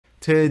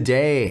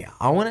Today,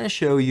 I want to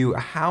show you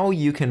how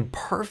you can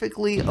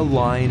perfectly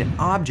align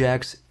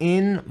objects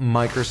in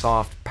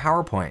Microsoft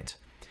PowerPoint.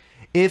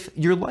 If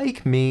you're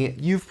like me,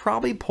 you've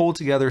probably pulled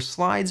together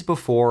slides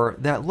before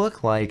that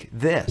look like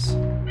this.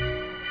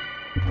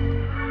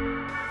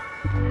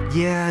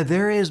 Yeah,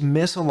 there is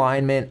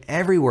misalignment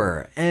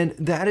everywhere, and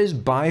that is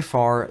by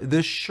far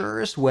the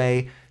surest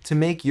way to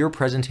make your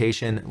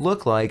presentation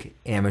look like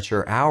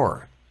amateur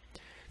hour.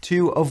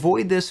 To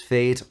avoid this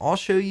fate, I'll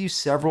show you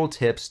several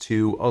tips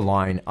to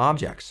align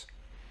objects.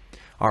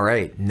 All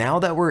right, now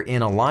that we're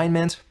in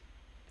alignment,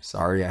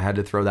 sorry I had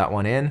to throw that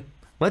one in,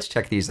 let's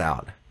check these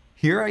out.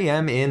 Here I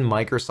am in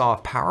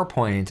Microsoft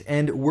PowerPoint,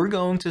 and we're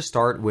going to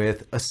start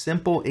with a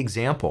simple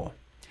example.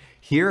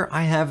 Here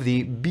I have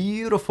the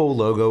beautiful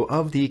logo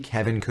of the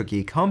Kevin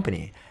Cookie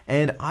Company,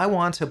 and I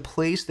want to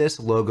place this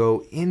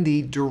logo in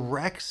the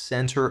direct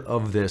center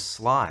of this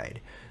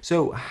slide.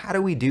 So how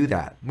do we do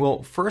that?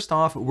 Well, first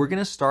off, we're going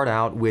to start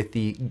out with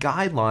the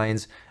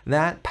guidelines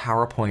that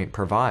PowerPoint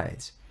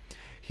provides.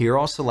 Here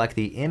I'll select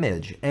the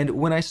image, and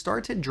when I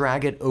start to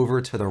drag it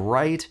over to the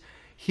right,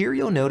 here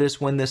you'll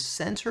notice when the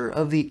center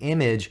of the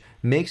image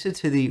makes it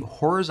to the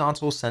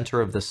horizontal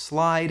center of the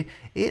slide,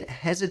 it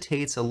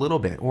hesitates a little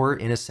bit, or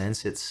in a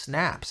sense, it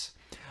snaps.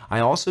 I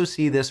also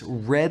see this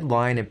red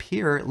line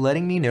appear,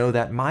 letting me know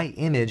that my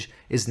image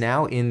is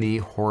now in the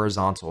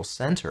horizontal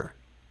center.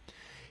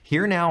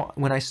 Here now,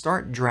 when I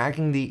start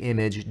dragging the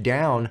image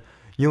down,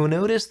 you'll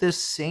notice this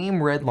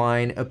same red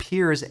line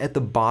appears at the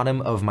bottom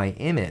of my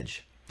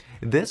image.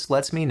 This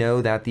lets me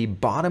know that the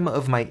bottom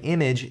of my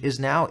image is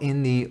now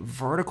in the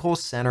vertical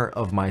center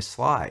of my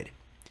slide.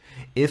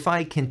 If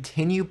I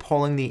continue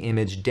pulling the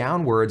image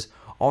downwards,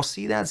 I'll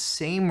see that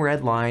same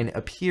red line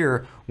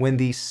appear when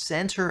the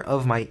center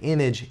of my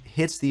image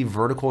hits the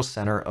vertical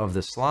center of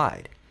the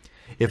slide.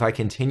 If I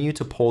continue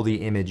to pull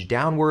the image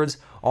downwards,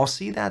 I'll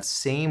see that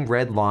same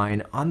red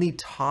line on the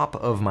top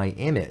of my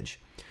image.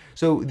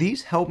 So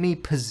these help me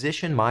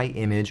position my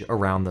image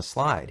around the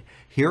slide.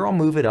 Here I'll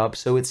move it up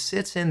so it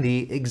sits in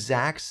the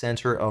exact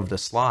center of the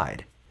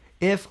slide.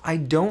 If I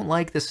don't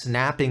like the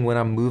snapping when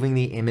I'm moving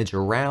the image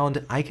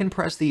around, I can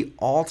press the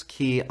Alt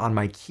key on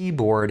my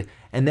keyboard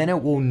and then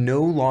it will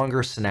no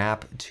longer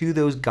snap to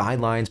those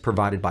guidelines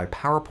provided by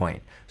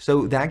PowerPoint.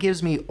 So that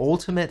gives me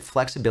ultimate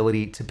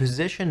flexibility to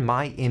position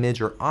my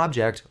image or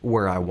object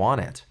where I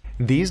want it.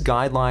 These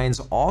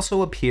guidelines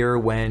also appear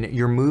when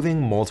you're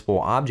moving multiple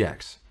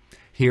objects.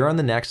 Here on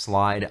the next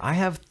slide, I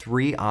have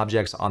 3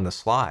 objects on the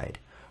slide.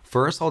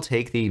 First, I'll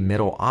take the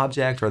middle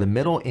object or the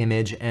middle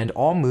image and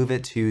I'll move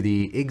it to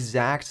the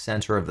exact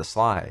center of the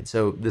slide.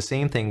 So the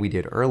same thing we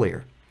did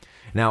earlier.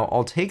 Now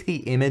I'll take the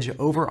image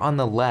over on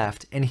the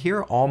left and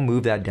here I'll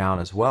move that down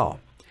as well.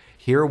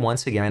 Here,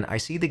 once again, I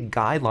see the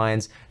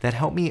guidelines that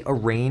help me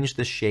arrange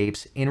the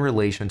shapes in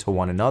relation to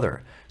one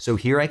another. So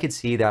here I could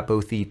see that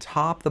both the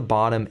top, the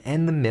bottom,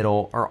 and the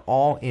middle are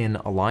all in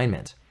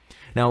alignment.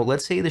 Now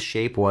let's say the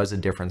shape was a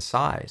different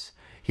size.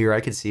 Here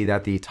I could see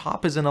that the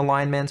top is in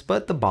alignment,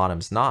 but the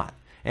bottom's not.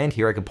 And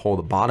here I could pull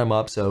the bottom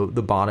up so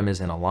the bottom is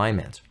in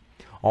alignment.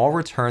 I'll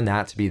return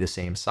that to be the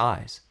same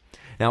size.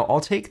 Now I'll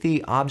take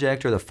the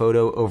object or the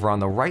photo over on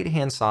the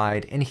right-hand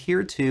side, and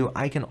here too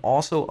I can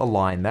also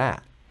align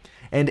that.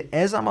 And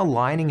as I'm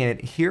aligning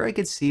it, here I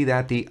could see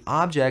that the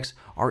objects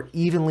are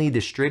evenly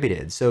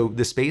distributed. So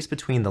the space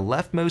between the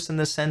leftmost and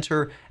the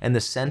center and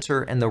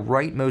the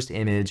rightmost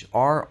image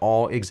are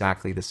all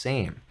exactly the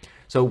same.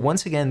 So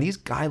once again, these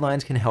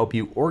guidelines can help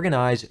you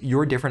organize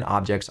your different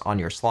objects on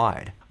your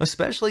slide.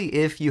 Especially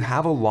if you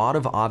have a lot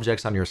of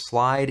objects on your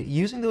slide,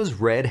 using those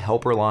red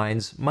helper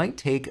lines might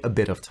take a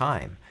bit of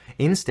time.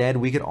 Instead,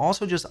 we could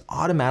also just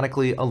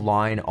automatically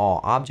align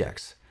all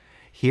objects.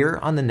 Here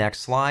on the next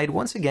slide,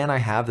 once again, I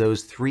have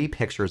those 3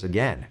 pictures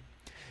again.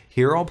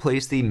 Here I'll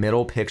place the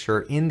middle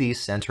picture in the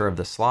center of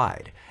the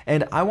slide,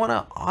 and I want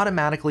to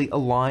automatically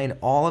align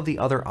all of the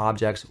other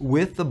objects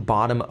with the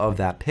bottom of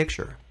that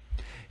picture.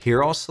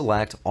 Here I'll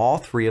select all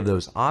 3 of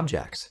those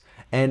objects,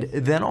 and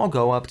then I'll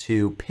go up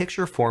to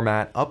Picture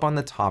Format up on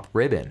the top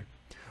ribbon.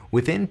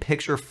 Within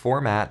Picture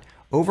Format,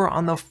 over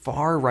on the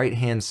far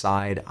right-hand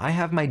side, I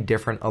have my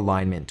different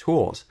alignment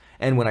tools.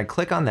 And when I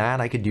click on that,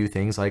 I could do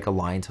things like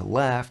align to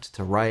left,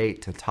 to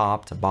right, to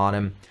top, to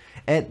bottom.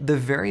 At the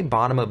very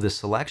bottom of the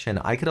selection,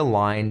 I could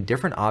align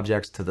different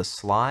objects to the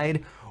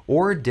slide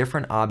or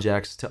different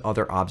objects to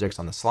other objects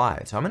on the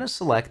slide. So I'm going to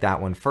select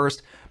that one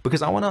first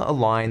because I want to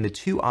align the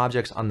 2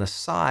 objects on the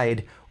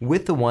side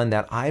with the one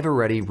that I've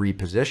already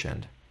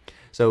repositioned.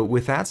 So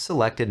with that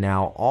selected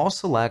now, I'll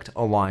select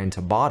Align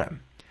to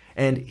Bottom.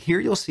 And here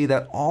you'll see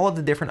that all of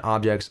the different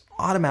objects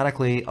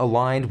automatically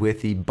aligned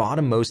with the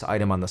bottommost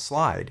item on the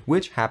slide,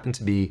 which happened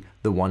to be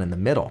the one in the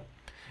middle.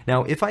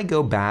 Now, if I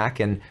go back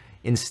and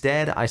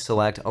instead I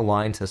select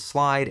Align to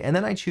Slide and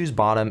then I choose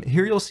Bottom,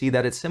 here you'll see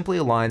that it simply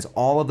aligns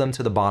all of them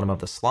to the bottom of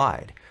the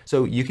slide.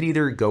 So you could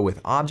either go with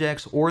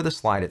objects or the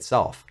slide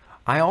itself.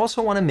 I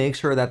also want to make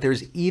sure that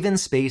there's even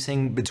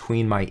spacing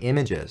between my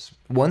images.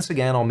 Once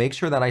again, I'll make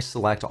sure that I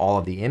select all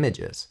of the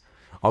images.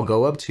 I'll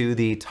go up to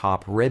the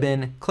top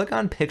ribbon, click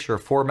on Picture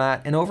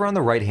Format, and over on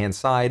the right-hand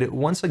side,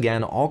 once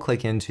again, I'll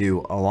click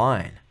into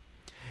Align.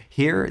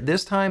 Here,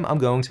 this time I'm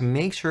going to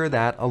make sure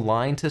that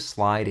Align to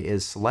Slide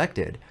is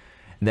selected.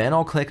 Then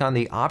I'll click on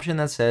the option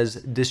that says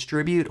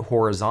Distribute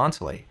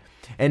Horizontally.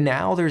 And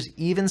now there's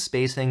even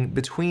spacing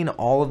between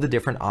all of the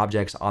different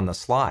objects on the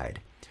slide.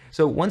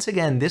 So once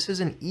again, this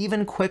is an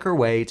even quicker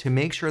way to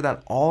make sure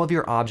that all of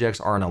your objects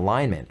are in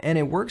alignment, and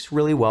it works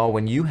really well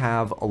when you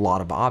have a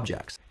lot of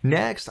objects.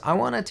 Next, I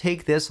want to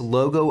take this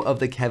logo of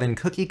the Kevin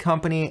Cookie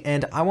Company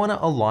and I want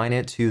to align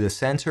it to the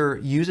center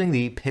using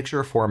the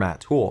Picture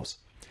Format tools.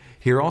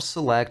 Here I'll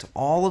select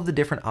all of the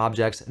different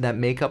objects that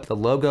make up the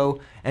logo,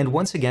 and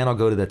once again I'll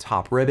go to the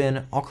top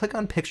ribbon, I'll click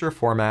on Picture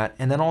Format,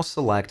 and then I'll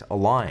select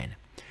Align.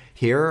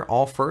 Here,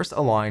 I'll first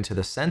align to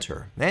the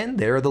center, and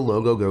there the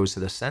logo goes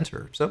to the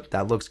center, so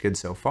that looks good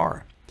so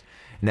far.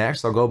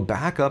 Next, I'll go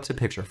back up to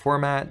Picture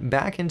Format,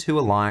 back into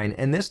Align,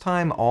 and this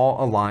time I'll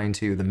align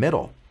to the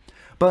middle.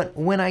 But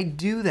when I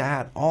do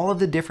that, all of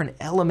the different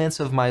elements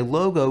of my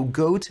logo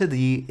go to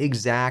the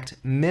exact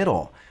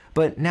middle.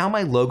 But now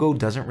my logo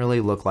doesn't really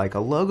look like a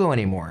logo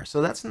anymore,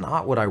 so that's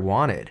not what I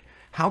wanted.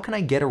 How can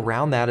I get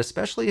around that,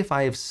 especially if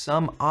I have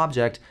some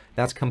object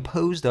that's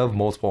composed of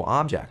multiple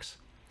objects?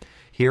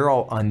 Here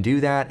I'll undo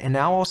that, and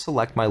now I'll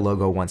select my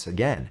logo once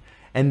again.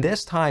 And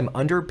this time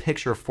under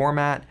Picture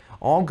Format,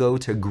 I'll go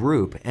to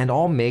Group, and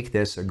I'll make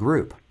this a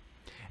group.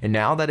 And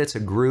now that it's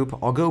a group,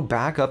 I'll go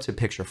back up to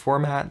Picture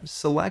Format,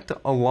 select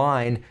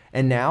Align,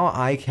 and now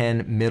I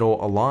can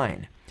middle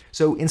align.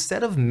 So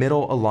instead of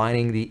middle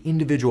aligning the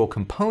individual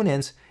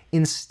components,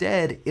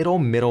 instead it'll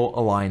middle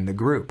align the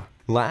group.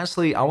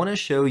 Lastly, I want to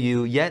show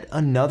you yet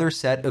another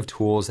set of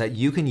tools that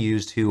you can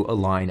use to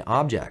align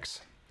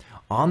objects.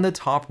 On the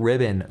top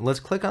ribbon, let's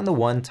click on the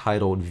one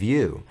titled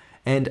View.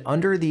 And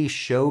under the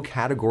Show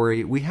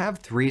category, we have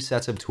three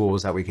sets of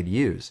tools that we could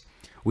use.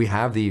 We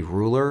have the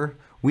ruler,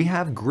 we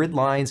have grid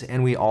lines,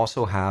 and we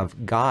also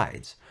have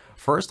guides.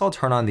 First, I'll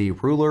turn on the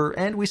ruler,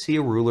 and we see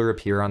a ruler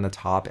appear on the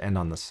top and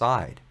on the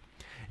side.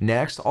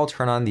 Next, I'll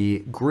turn on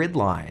the grid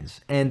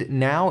lines. And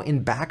now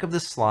in back of the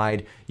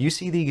slide, you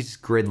see these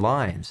grid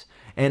lines.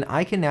 And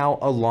I can now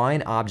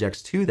align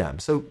objects to them.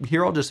 So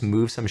here I'll just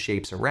move some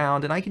shapes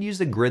around, and I can use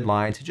the grid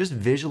line to just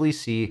visually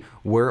see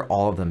where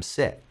all of them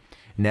sit.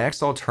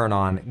 Next, I'll turn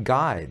on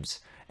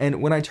guides.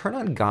 And when I turn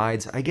on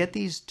guides, I get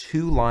these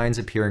two lines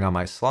appearing on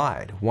my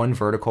slide, one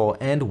vertical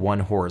and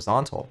one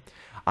horizontal.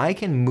 I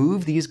can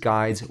move these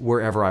guides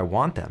wherever I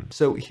want them.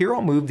 So here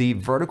I'll move the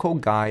vertical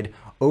guide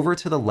over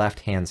to the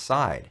left-hand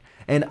side,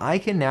 and I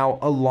can now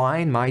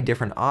align my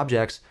different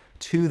objects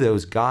to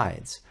those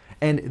guides.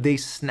 And they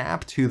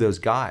snap to those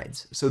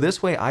guides. So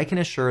this way I can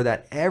assure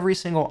that every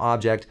single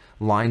object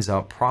lines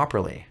up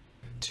properly.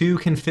 To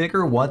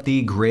configure what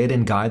the grid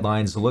and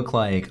guidelines look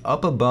like,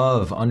 up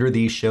above under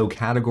the Show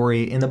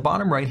category in the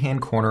bottom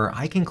right-hand corner,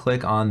 I can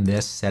click on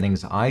this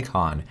settings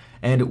icon.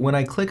 And when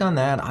I click on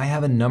that, I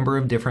have a number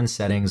of different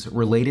settings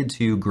related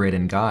to grid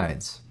and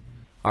guides.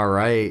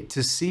 Alright,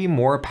 to see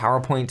more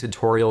PowerPoint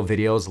tutorial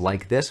videos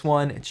like this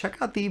one,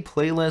 check out the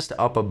playlist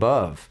up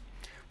above.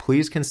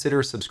 Please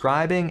consider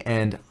subscribing,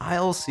 and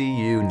I'll see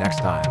you next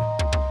time.